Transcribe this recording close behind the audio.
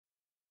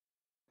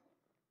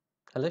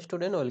Hello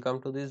student,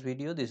 welcome to this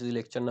video. This is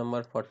lecture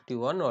number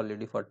 41,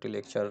 already 40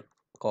 lecture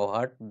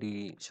covered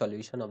the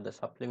solution of the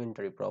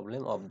supplementary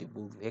problem of the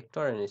book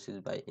vector analysis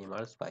by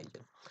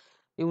M.R.Spiegel.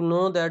 You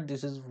know that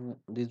this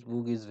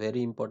book is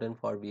very important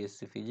for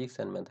BSc Physics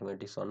and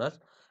Mathematics honors,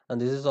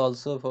 and this is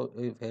also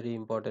very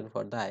important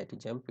for the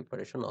IIT JAM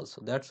preparation also.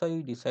 That's why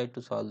we decide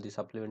to solve the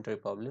supplementary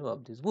problem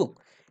of this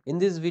book. In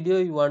this video,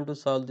 you want to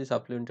solve the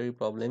supplementary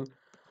problem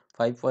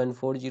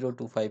 5.40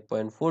 to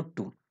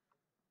 5.42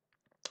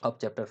 of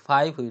chapter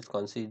 5, which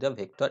consists the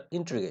vector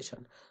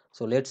integration.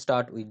 So let's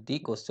start with the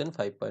question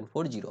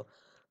 5.40.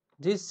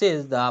 This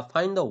says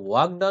find the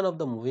work done of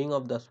the moving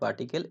of the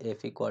particle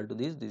F equal to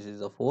this is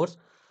the force,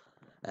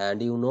 and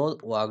you know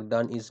work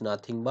done is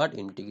nothing but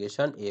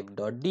integration F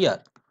dot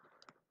dr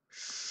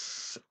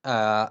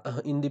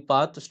in the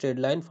path straight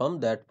line from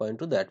that point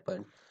to that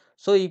point.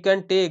 So you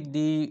can take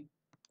the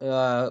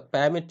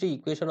parametric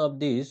equation of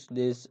this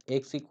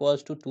x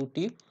equals to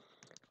 2t,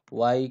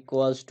 y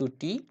equals to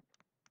t,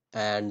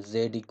 and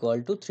z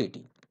equal to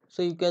 3t.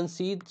 So you can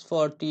see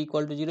for t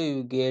equal to 0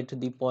 you get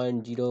the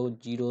point 0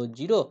 0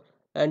 0,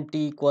 and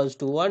t equals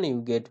to 1 you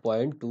get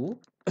point 2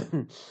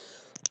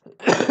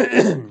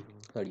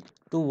 sorry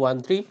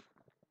 213.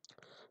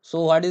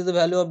 So what is the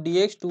value of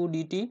dx? 2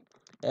 dt,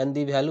 and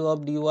the value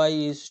of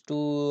dy is 2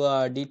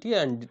 dt,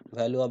 and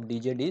value of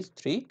dz is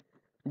 3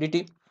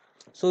 dt.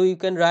 So you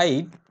can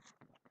write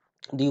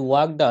the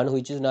work done,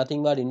 which is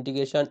nothing but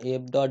integration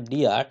f dot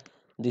dr.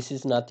 This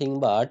is nothing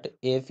but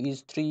f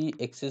is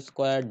 3x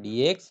square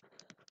dx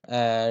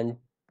and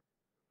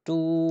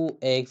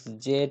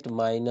 2xz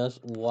minus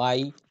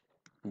y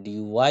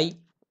dy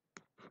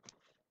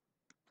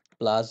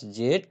plus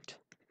z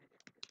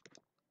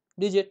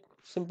dz.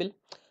 Simple.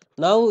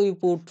 Now we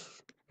put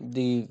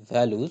the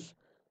values,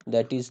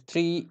 that is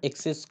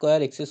 3x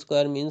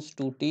square means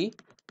 2t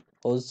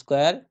whole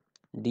square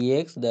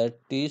dx, that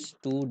is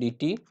 2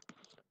 dt,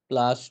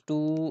 plus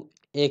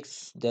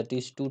 2x, that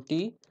is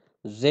 2t,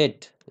 z,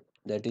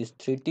 that is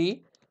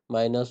 3t,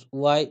 minus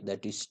y,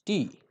 that is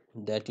t,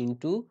 that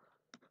into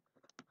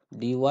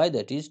dy,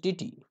 that is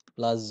dt,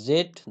 plus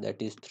z, that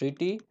is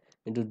 3t,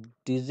 into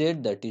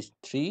dz, that is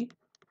 3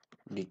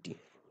 dt.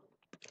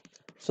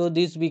 So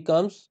this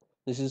becomes,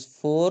 this is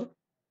 4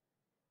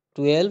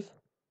 12,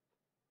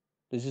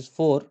 this is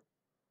 4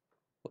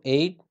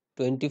 8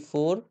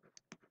 24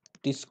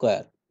 t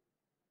square,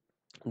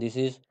 this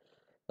is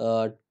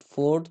 4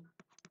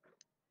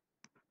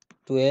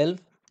 12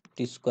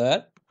 t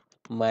square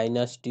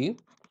minus t,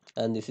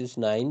 and this is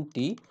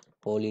 9t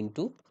whole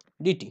into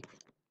dt.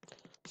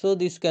 So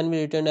this can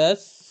be written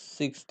as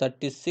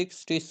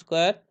 636 t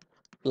square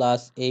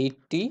plus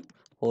 8t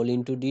whole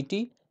into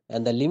dt,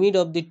 and the limit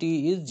of the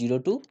t is 0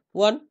 to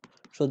 1.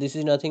 So this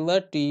is nothing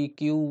but t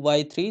cube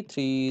by 3,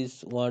 3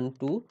 is 1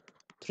 2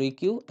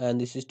 3q, and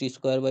this is t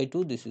square by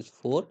 2, this is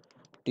 4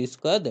 t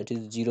square, that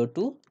is 0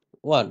 to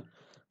 1.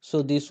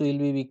 So this will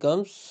be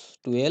becomes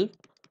 12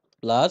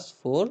 plus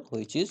 4,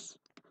 which is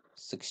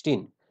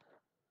 16.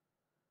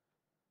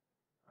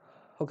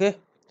 Okay,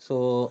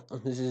 so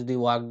this is the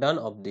work done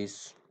of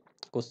this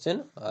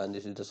question, and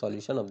this is the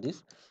solution of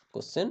this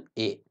question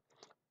A.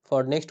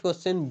 For next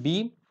question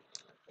B,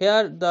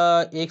 here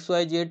the x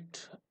y z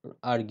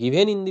are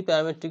given in the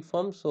parametric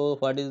form. So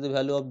what is the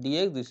value of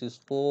dx? This is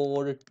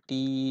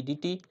 4t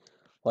dt.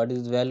 What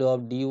is the value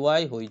of dy,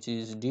 which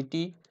is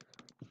dt?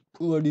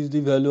 What is the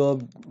value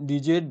of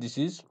dz? This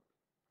is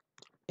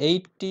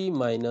 8t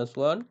minus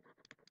 1,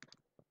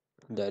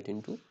 that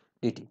into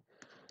dt.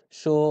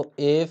 So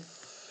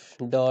f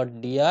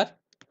dot dr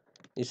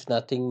is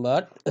nothing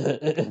but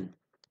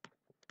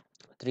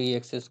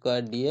 3x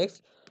square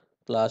dx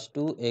plus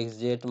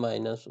 2xz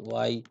minus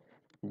y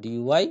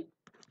dy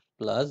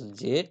plus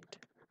z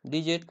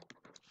dz.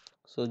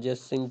 So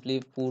just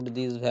simply put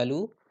this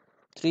value,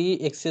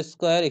 3x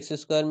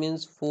square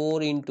means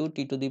 4 into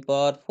t to the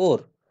power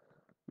 4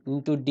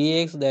 into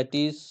dx, that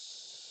is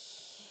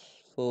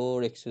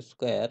 4x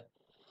square,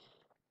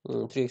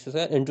 3x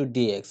square into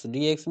dx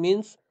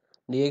means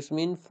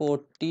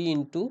 40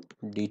 into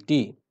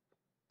dt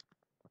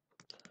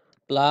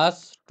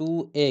plus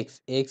 2x,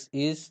 x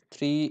is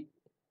 3,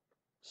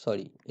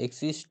 sorry,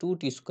 x is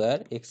 2t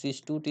square, x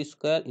is 2t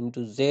square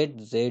into z,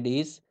 z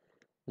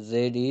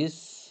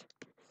is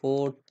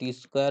 4t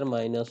square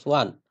minus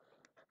 1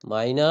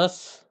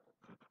 minus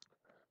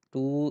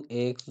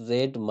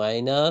 2xz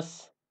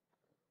minus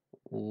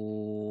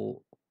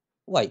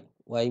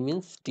y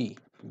means t,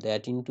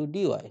 that into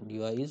dy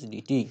is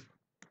dt,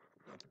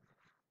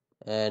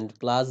 and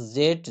plus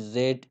z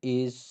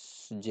is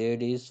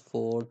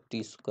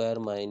 4t square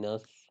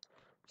minus,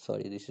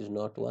 sorry, this is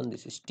not 1,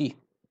 this is t,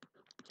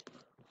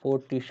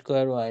 4t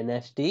square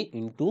minus t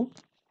into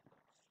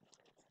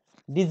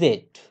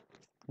dz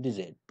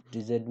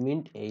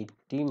means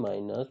 80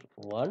 minus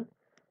 1,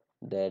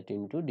 that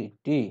into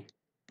dt,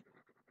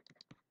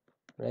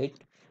 right?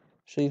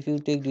 So if you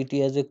take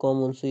dt as a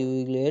common, so you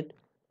will get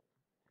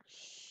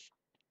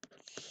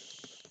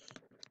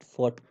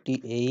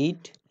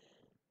 48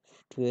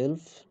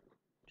 12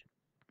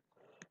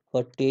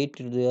 48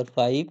 to the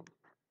 5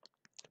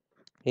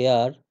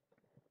 Here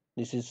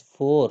this is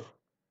 4,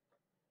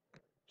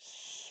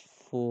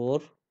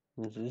 4,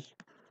 this is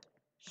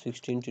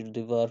 16 to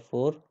the power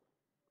 4,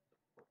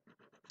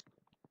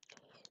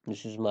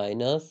 this is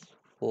minus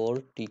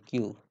 4 t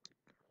cube,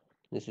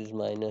 this is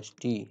minus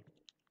t,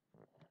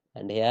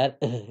 and here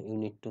you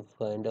need to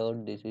find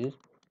out this is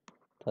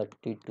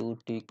 32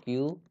 t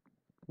cube,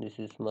 this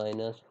is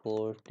minus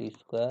 4 t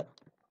square,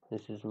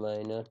 this is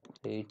minus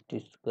 8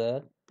 t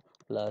square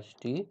plus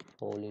t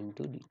whole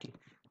into dt.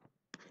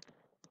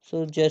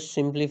 So just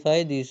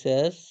simplify this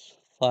as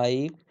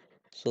 5,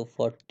 so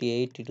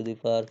 48 to the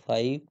power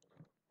 5,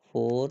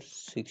 4,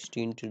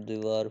 16 to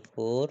the power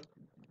 4, to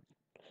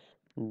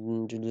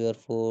the power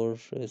 4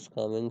 is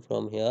coming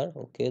from here,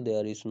 okay,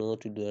 there is no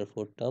to the power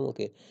 4 term,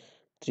 okay,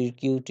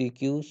 3q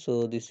tq,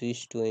 so this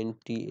is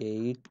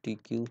 28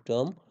 tq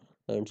term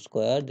and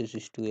square, this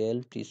is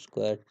 12 t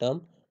square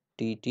term,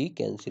 tt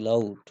cancel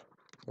out,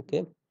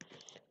 okay,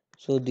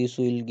 so this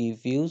will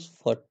give you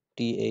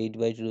 48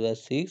 by 2 to the power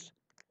 6,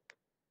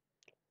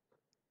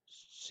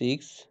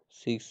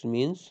 6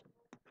 means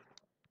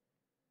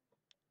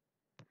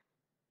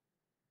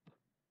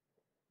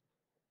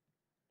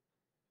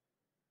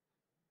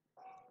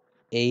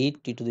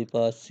 8 t to the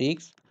power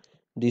 6,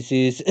 this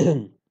is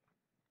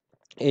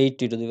 8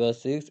 t to the power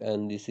 6,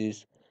 and this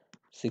is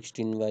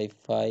 16 by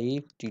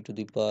 5 t to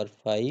the power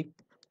 5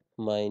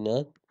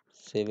 minus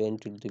 7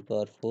 to the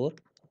power 4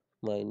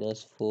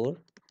 minus 4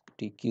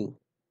 t cube,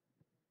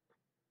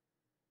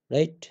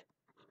 right,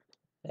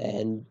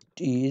 and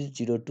t is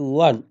 0 to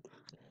 1,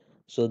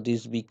 so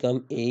this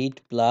become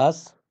 8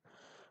 plus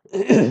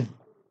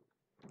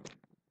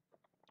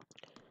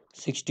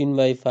 16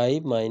 by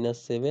 5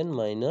 minus 7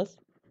 minus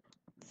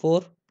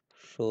 4,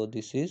 so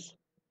this is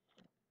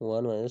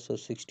 1 minus, so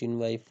 16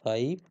 by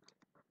 5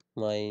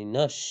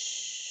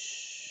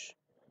 minus,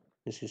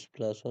 this is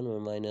plus 1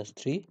 or minus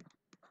 3,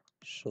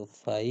 so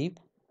 5,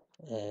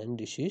 and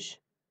this is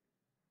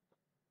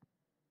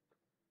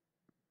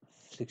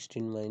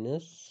 16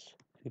 minus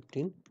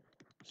 15,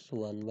 so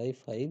 1 by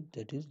 5,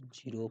 that is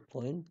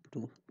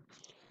 0.2.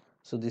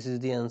 So this is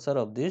the answer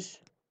of this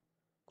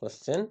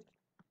question,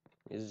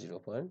 is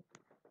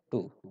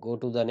 0.2. Go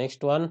to the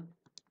next one.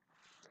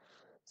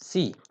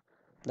 C.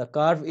 The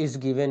curve is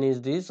given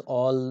is this,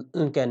 all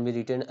can be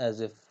written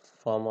as a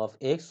form of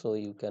x, so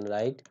you can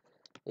write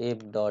f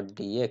dot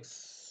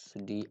dx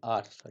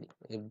dr, sorry,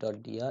 f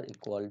dot dr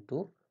equal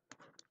to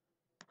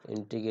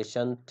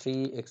integration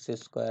 3x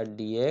square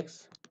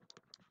dx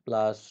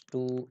plus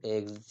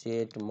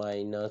 2xz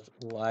minus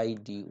y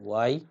dy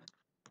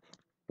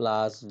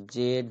plus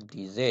z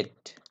dz,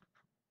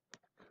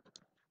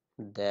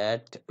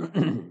 that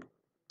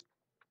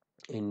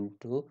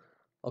into,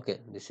 okay,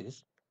 this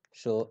is,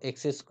 so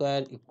x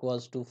square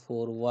equals to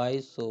 4y,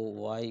 so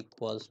y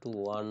equals to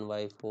 1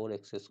 by 4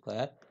 x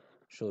square,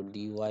 so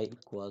dy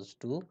equals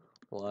to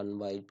 1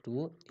 by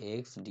 2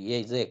 x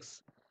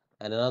dx,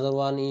 and another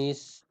one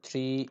is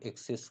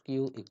 3x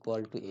cube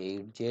equal to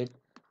 8z,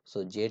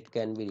 so z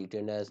can be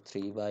written as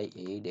 3 by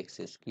 8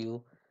 x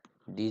cube,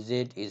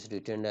 dz is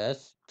written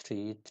as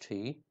 3,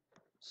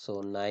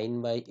 so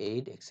 9 by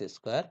 8 x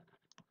square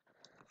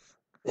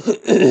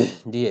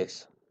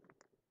dx.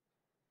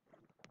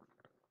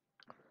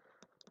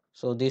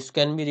 So this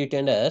can be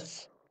written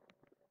as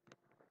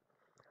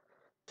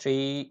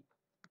 3x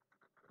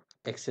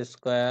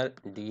square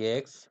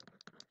dx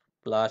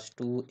plus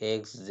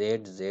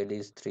 2xz, z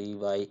is 3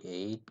 by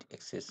 8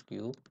 x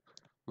cube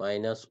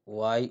minus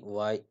y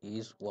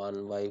is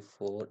 1 by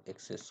 4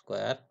 x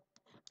square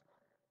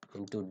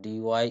into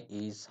dy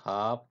is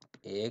half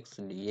x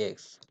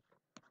dx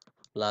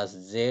plus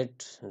z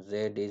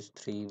is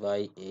 3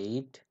 by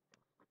 8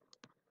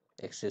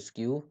 x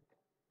cube,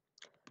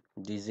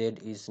 dz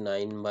is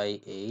 9 by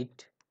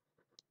 8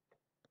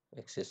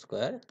 x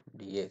square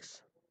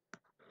dx,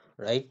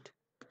 right.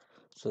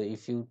 So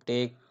if you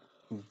take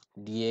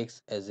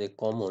dx as a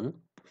common,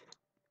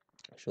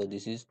 so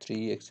this is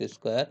 3x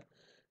square,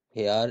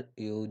 here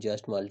you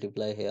just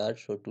multiply here,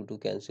 so 2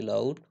 cancel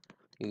out,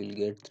 you will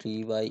get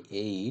 3 by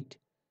 8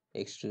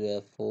 x to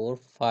the 4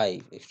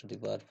 5 x to the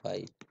power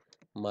 5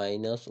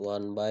 minus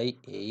 1 by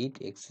 8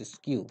 x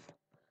cube,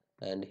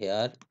 and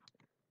here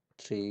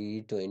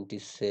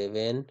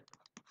 327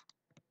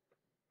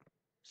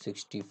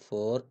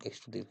 64 x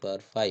to the power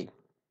 5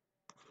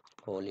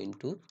 whole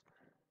into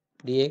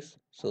dx,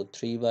 so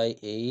 3 by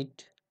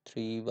 8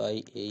 3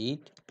 by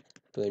 8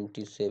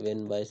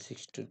 27 by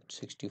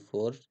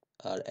 64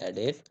 are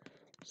added,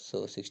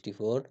 so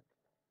 64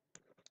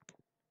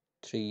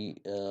 3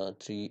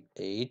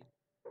 8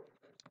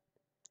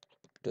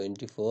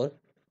 24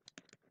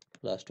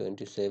 plus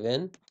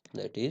 27,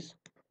 that is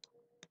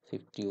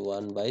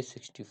 51 by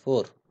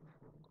 64,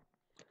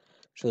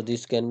 so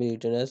this can be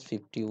written as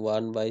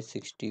 51 by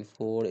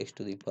 64 x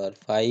to the power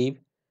 5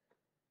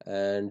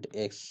 and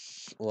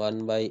x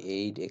 1 by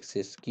 8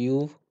 x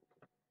cube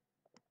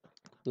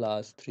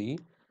plus 3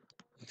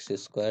 x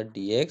square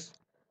dx,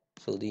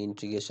 so the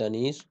integration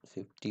is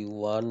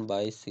 51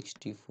 by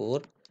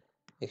 64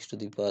 x to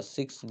the power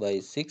 6 by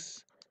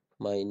 6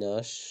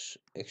 minus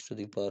x to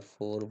the power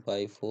 4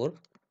 by 4,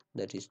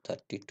 that is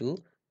 32,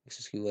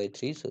 x cube by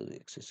 3, so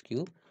x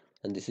cube,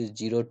 and this is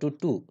 0 to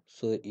 2.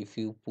 So if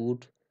you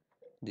put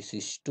this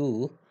is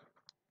 2,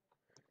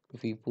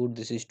 if we put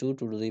this is 2,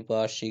 2 to the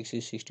power 6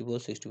 is 64,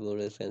 64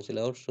 is cancel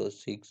out, so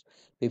 6,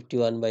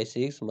 51 by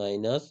 6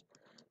 minus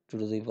 2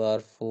 to the power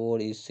 4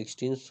 is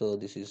 16, so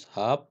this is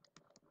half,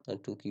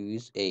 and 2 cube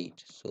is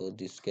 8, so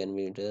this can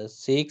be written as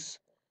 6,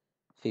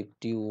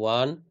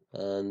 51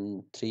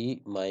 and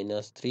 3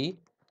 minus 3,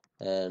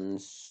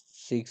 and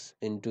 6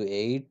 into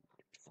 8,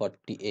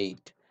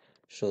 48.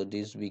 So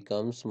this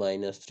becomes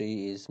minus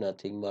 3 is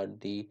nothing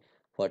but the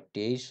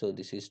 48, so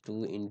this is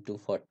 2 into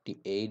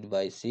 48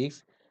 by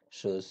 6,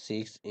 so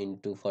 6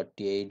 into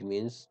 48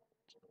 means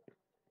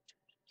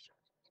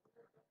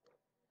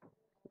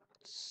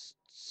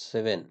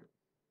 7.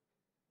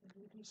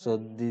 So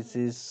this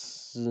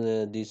is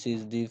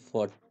the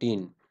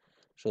 14,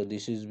 so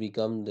this is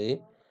become the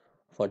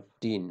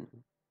 14.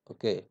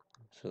 Okay,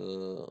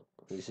 so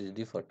this is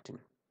the 14.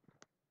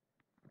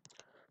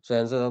 So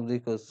answer of the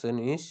question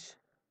is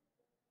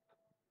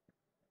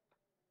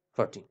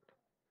 14,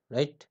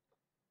 right?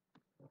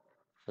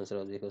 Answer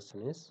of the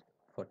question is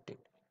 14.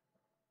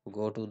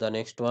 Go to the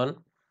next one.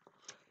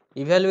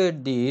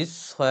 Evaluate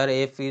this where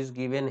f is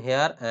given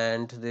here,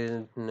 and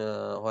then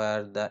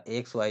where the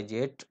x, y,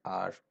 z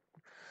are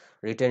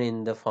written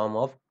in the form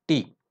of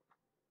t.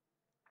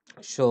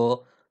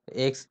 So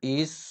x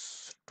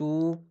is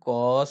 2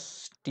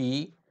 cos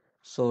t,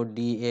 so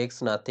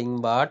dx nothing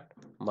but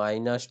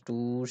minus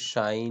 2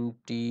 sin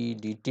t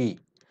dt,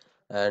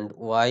 and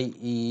y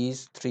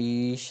is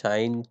 3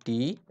 sin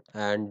t,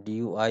 and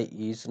dy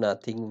is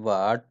nothing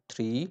but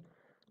 3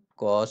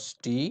 cos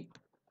t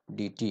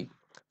dt.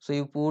 So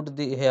you put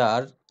the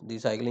here the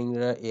cycling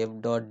f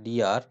dot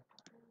dr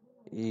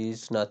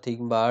is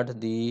nothing but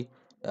the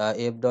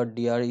f dot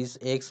dr is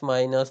x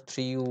minus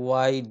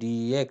 3y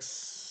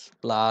dx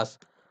plus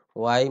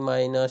y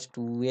minus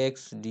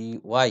 2x dy.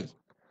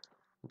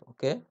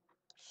 Okay,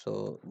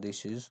 so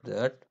this is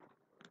that.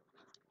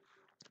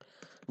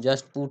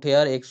 Just put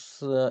here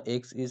x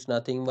is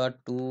nothing but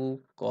 2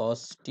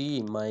 cos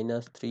t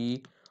minus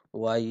 3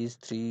 y is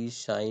 3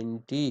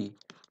 sin t,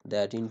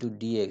 that into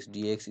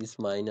dx is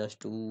minus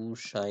 2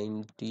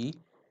 sin t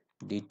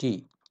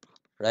dt,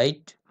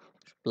 right,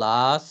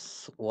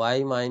 plus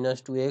y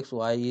minus 2x,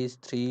 y is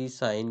 3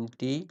 sin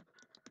t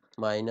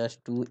minus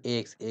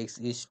 2x, x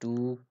is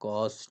 2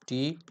 cos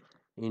t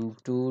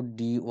into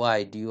dy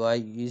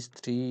is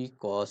 3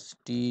 cos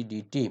t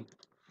dt.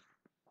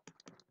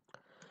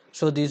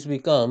 So this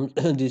becomes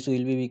this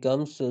will be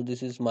becomes, so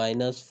this is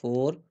minus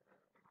 4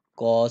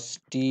 cos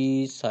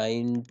t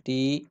sin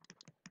t,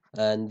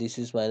 and this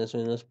is minus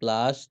minus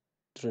plus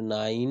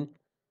 9,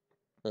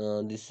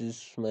 this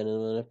is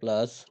minus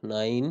plus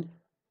 9,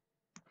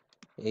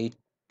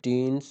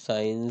 18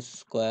 sin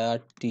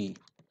square t,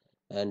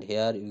 and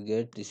here you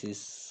get this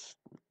is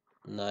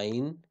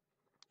 9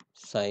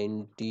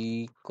 sin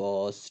t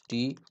cos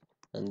t,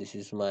 and this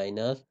is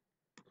minus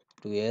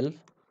 12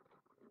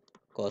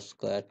 cos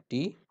square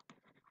t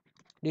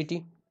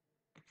dt.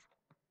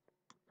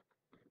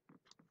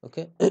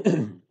 Okay.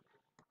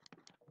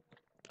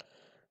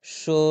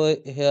 So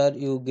here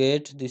you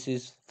get this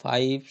is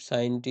 5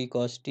 sin t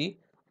cos t,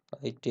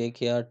 I take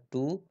here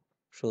 2,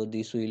 so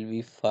this will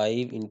be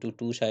 5 into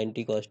 2 sin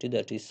t cos t,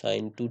 that is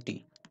sin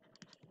 2t.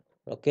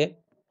 Okay,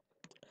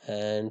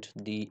 and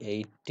the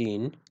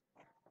 18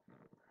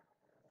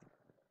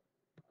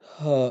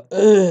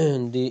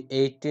 the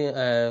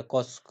 18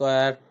 cos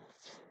square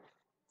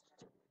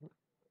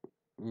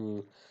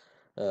mm,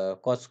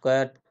 cos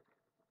square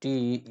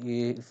t,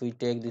 if we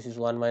take this is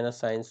 1 minus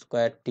sin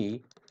square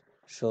t,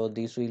 so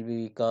this will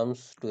be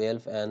becomes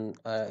 12, and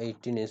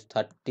 18 is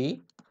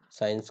 30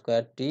 sin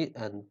square t,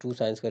 and 2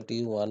 sin square t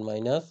is 1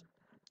 minus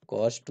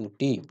cos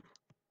 2t,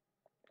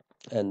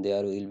 and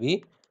there will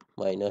be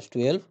minus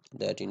 12,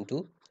 that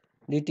into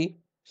dt.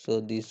 So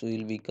this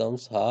will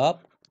becomes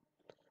half,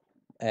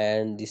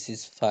 and this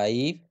is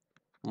 5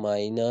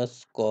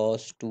 minus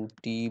cos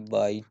 2t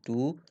by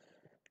 2,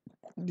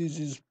 this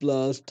is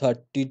plus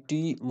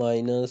 30t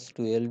minus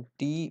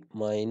 12t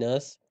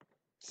minus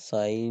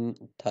sin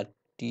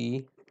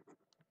 30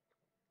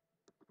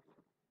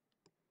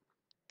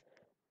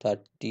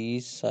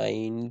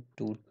 sin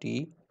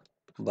 2t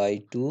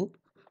by 2,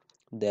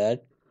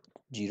 that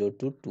 0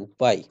 to 2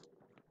 pi.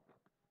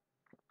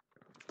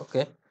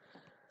 Okay,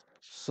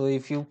 so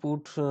if you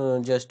put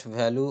just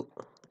value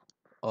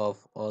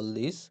of all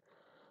this,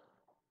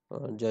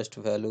 just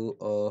value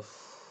of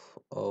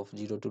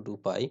 0 to 2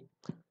 pi,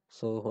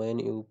 so when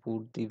you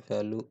put the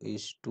value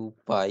is 2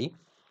 pi,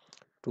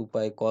 2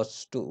 pi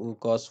cos 4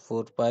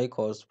 pi,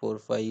 cos 4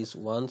 pi is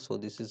 1, so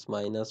this is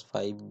minus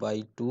 5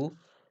 by 2,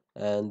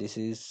 and this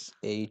is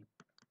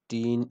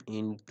 18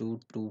 into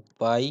 2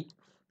 pi,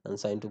 and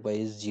sin 2 pi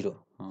is 0,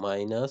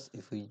 minus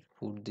if we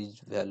put this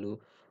value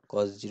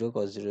cos 0,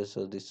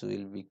 so this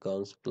will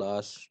becomes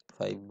plus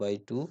 5 by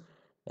 2,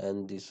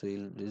 and this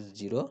will is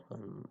 0,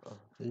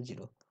 and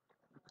 0,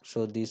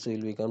 so this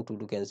will become 2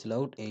 to cancel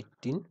out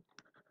 18,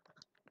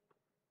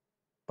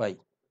 pi.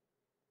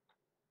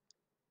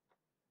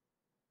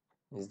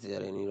 Is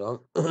there any wrong?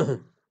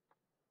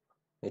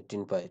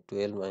 18 pi,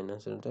 12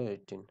 minus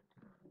 18.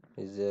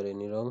 Is there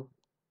any wrong?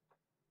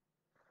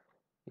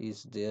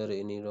 Is there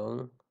any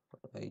wrong?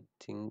 I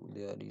think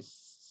there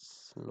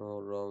is no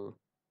wrong.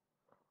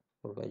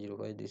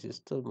 4505, this is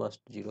the must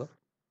 0,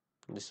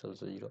 this is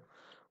also 0,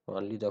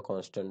 only the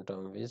constant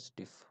term is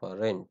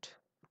different.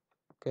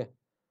 Okay,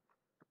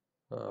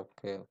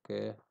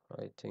 okay,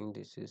 I think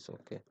this is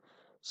okay.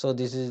 So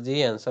this is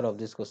the answer of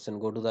this question.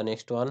 Go to the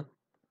next one.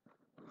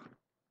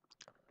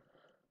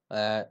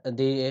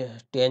 The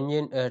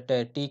tangent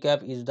t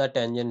cap is the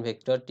tangent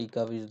vector. T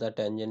cap is the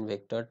tangent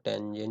vector.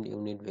 Tangent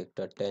unit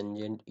vector.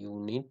 Tangent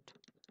unit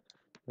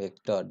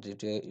vector.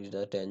 This is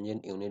the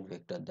tangent unit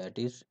vector. That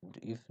is,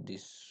 if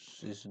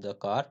this is the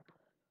car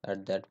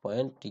at that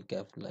point, t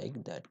cap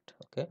like that.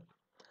 Okay.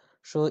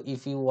 So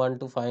if you want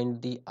to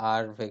find the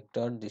r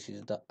vector, this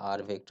is the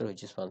r vector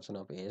which is function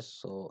of s.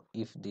 So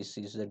if this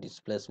is the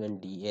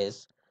displacement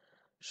ds,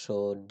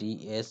 so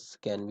ds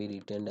can be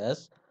written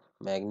as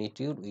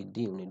magnitude with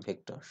the unit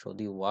vector. So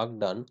the work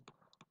done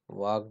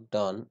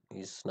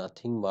is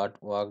nothing but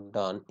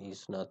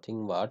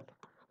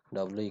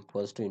w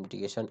equals to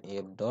integration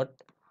f dot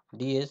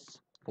ds,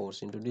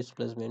 force into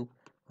displacement,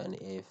 and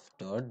f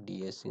dot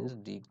ds is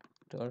d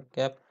dot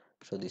cap.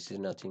 So this is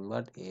nothing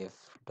but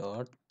f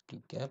dot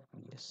t cap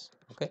ds.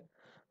 Okay,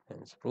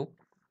 hence proof.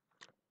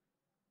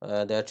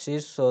 That's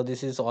it. So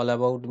this is all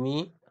about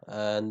me,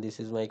 and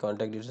this is my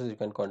contact details. You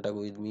can contact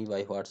with me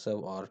by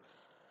WhatsApp or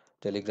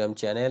Telegram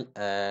channel,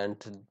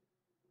 and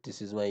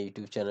this is my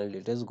YouTube channel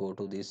details. Go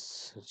to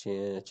this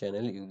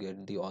channel, you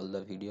get the all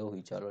the video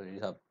which are already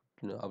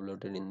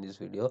uploaded in this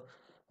video,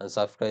 and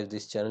subscribe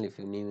this channel if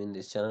you new in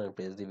this channel, and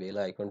press the bell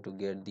icon to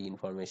get the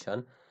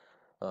information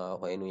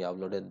when we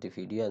uploaded the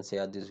video, and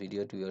share this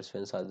video to your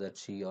friends so that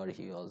she or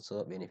he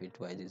also benefit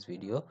by this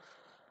video.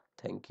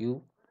 Thank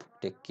you,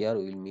 take care,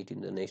 we will meet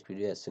in the next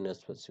video as soon as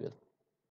possible.